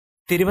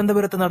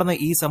തിരുവനന്തപുരത്ത് നടന്ന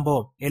ഈ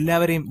സംഭവം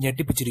എല്ലാവരെയും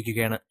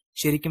ഞെട്ടിപ്പിച്ചിരിക്കുകയാണ്.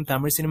 ശരിക്കും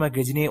തമിഴ് സിനിമ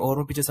ഗജനിയെ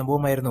ഓർമ്മിപ്പിച്ച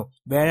സംഭവമായിരുന്നു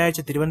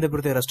വ്യാഴാഴ്ച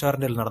തിരുവനന്തപുരത്തെ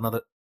റെസ്റ്റോറന്റിൽ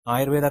നടന്നത്.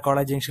 ആയുർവേദ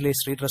കോളേജ് ജംഗ്ഷനിലെ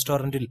സ്ട്രീറ്റ്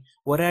റെസ്റ്റോറന്റിൽ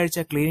ഒരാഴ്ച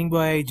ക്ലീനിംഗ്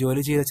ബോയായി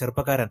ജോലി ചെയ്ത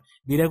ചെറുപ്പക്കാരൻ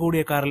വില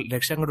കൂടിയ കാറിൽ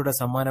ലക്ഷങ്ങളുടെ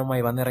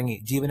സമ്മാനവുമായി വന്നിറങ്ങി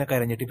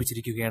ജീവനക്കാരെ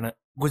ഞെട്ടിപ്പിച്ചിരിക്കുകയാണ്.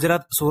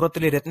 ഗുജറാത്ത്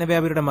സൂറത്തിലെ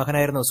രത്നവ്യാപാരിയുടെ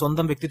മകനായിരുന്നു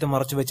സ്വന്തം വ്യക്തിത്വം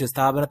മറച്ചുവെച്ച്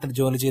സ്ഥാപനത്തിൽ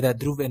ജോലി ചെയ്ത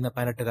ധ്രുവ് എന്ന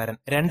 18കാരൻ.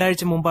 2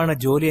 ആഴ്ച മുമ്പാണ്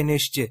ജോലി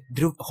അന്വേഷിച്ച്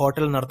ധ്രുവ്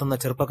ഹോട്ടൽ നടത്തുന്ന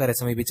ചെറുപ്പക്കാരെ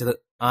സമീപിച്ചത്.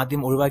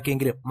 ആദ്യം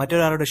ഒഴിവാക്കിയെങ്കിലും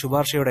മറ്റൊരാളുടെ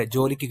ശുപാർശയോടെ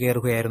ജോലിക്ക്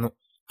കയറുകയായിരുന്നു.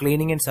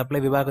 ക്ലീനിംഗ് ആൻഡ് സപ്ലൈ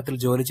വിഭാഗത്തിൽ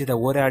ജോലി ചെയ്ത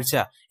ഒരാഴ്ച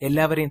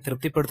എല്ലാവരെയും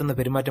തൃപ്തിപ്പെടുത്തുന്ന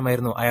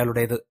പെരുമാറ്റമായിരുന്നു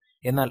അയാളുടേത്.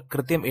 എന്നാൽ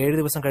കൃത്യം 7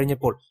 ദിവസം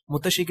കഴിഞ്ഞപ്പോൾ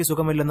മുത്തശ്ശിക്ക്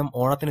സുഖമില്ലെന്നും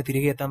ഓണത്തിന്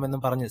തിരികെ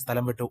എത്താമെന്നും പറഞ്ഞ്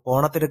സ്ഥലം വിട്ടു.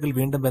 ഓണത്തിരക്കിൽ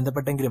വീണ്ടും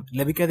ബന്ധപ്പെട്ടെങ്കിലും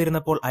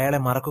ലഭിക്കാതിരുന്നപ്പോൾ അയാളെ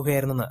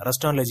മറക്കുകയായിരുന്നെന്ന്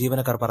റെസ്റ്റോറന്റിലെ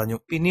ജീവനക്കാർ പറഞ്ഞു.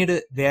 പിന്നീട്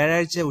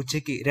വ്യാഴാഴ്ച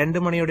ഉച്ചയ്ക്ക്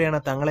 2 മണിയോടെയാണ്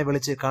തങ്ങളെ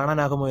വിളിച്ച്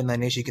കാണാനാകുമോ എന്ന്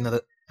അന്വേഷിക്കുന്നത്.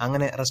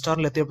 അങ്ങനെ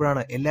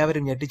റെസ്റ്റോറന്റിലെത്തിയപ്പോഴാണ്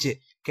എല്ലാവരും ഞെട്ടിച്ച്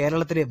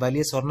കേരളത്തിലെ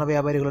വലിയ സ്വർണ്ണ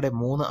വ്യാപാരികളുടെ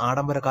 3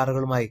 ആഡംബര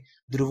കാറുകളുമായി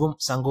ധ്രുവും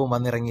സംഘവും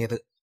വന്നിറങ്ങിയത്.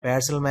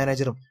 പേഴ്സണൽ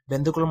മാനേജറും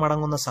ബന്ധുക്കളും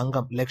അടങ്ങുന്ന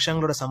സംഘം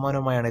ലക്ഷങ്ങളുടെ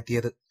സമ്മാനവുമായാണ്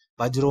എത്തിയത്.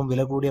 വജ്രവും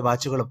വില കൂടിയ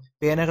വാച്ചുകളും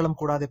പേനകളും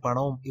കൂടാതെ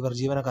പണവും ഇവർ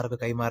ജീവനക്കാർക്ക്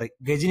കൈമാറി.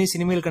 ഗജനി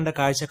സിനിമയിൽ കണ്ട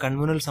കാഴ്ച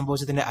കൺമുന്നിൽ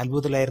സംഭവിച്ചതിന്റെ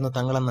അത്ഭുതത്തിലായിരുന്നു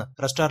തങ്ങളെന്ന്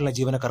റെസ്റ്റോറന്റിലെ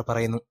ജീവനക്കാർ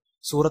പറയുന്നു.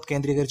 സൂറത്ത്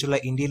കേന്ദ്രീകരിച്ചുള്ള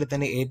ഇന്ത്യയിലെ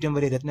തന്നെ ഏറ്റവും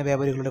വലിയ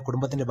രത്നവ്യാപാരികളുടെ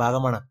കുടുംബത്തിന്റെ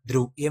ഭാഗമാണ്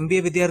ധ്രുവ്.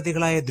 MBA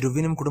വിദ്യാർത്ഥികളായ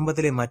ധ്രുവിനും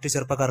കുടുംബത്തിലെ മറ്റു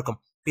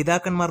ചെറുപ്പക്കാർക്കും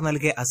പിതാക്കന്മാർ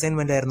നൽകിയ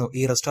അസൈൻമെന്റായിരുന്നു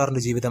ഈ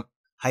റെസ്റ്റോറന്റ് ജീവിതം.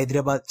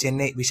 ഹൈദരാബാദ്,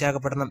 ചെന്നൈ,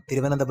 വിശാഖപട്ടണം,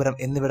 തിരുവനന്തപുരം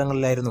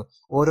എന്നിവിടങ്ങളിലായിരുന്നു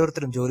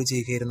ഓരോരുത്തരും ജോലി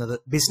ചെയ്യുകയായിരുന്നത്.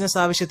 ബിസിനസ്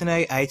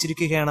ആവശ്യത്തിനായി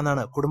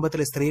അയച്ചിരിക്കുകയാണെന്നാണ്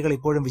കുടുംബത്തിലെ സ്ത്രീകൾ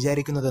ഇപ്പോഴും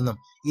വിചാരിക്കുന്നതെന്നും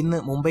ഇന്ന്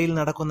മുംബൈയിൽ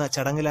നടക്കുന്ന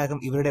ചടങ്ങിലാകും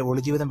ഇവരുടെ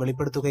ഒളിജീവിതം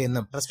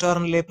വെളിപ്പെടുത്തുകയെന്നും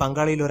റെസ്റ്റോറന്റിലെ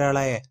പങ്കാളിയിൽ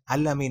ഒരാളായ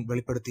അൽ അമീൻ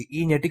വെളിപ്പെടുത്തി.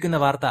 ഈ ഞെട്ടിക്കുന്ന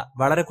വാർത്ത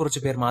വളരെ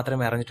കുറച്ചു പേർ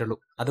മാത്രമേ അറിഞ്ഞിട്ടുള്ളൂ.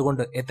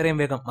 അതുകൊണ്ട് എത്രയും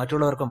വേഗം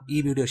മറ്റുള്ളവർക്കും ഈ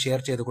വീഡിയോ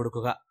ഷെയർ ചെയ്ത്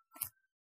കൊടുക്കുക.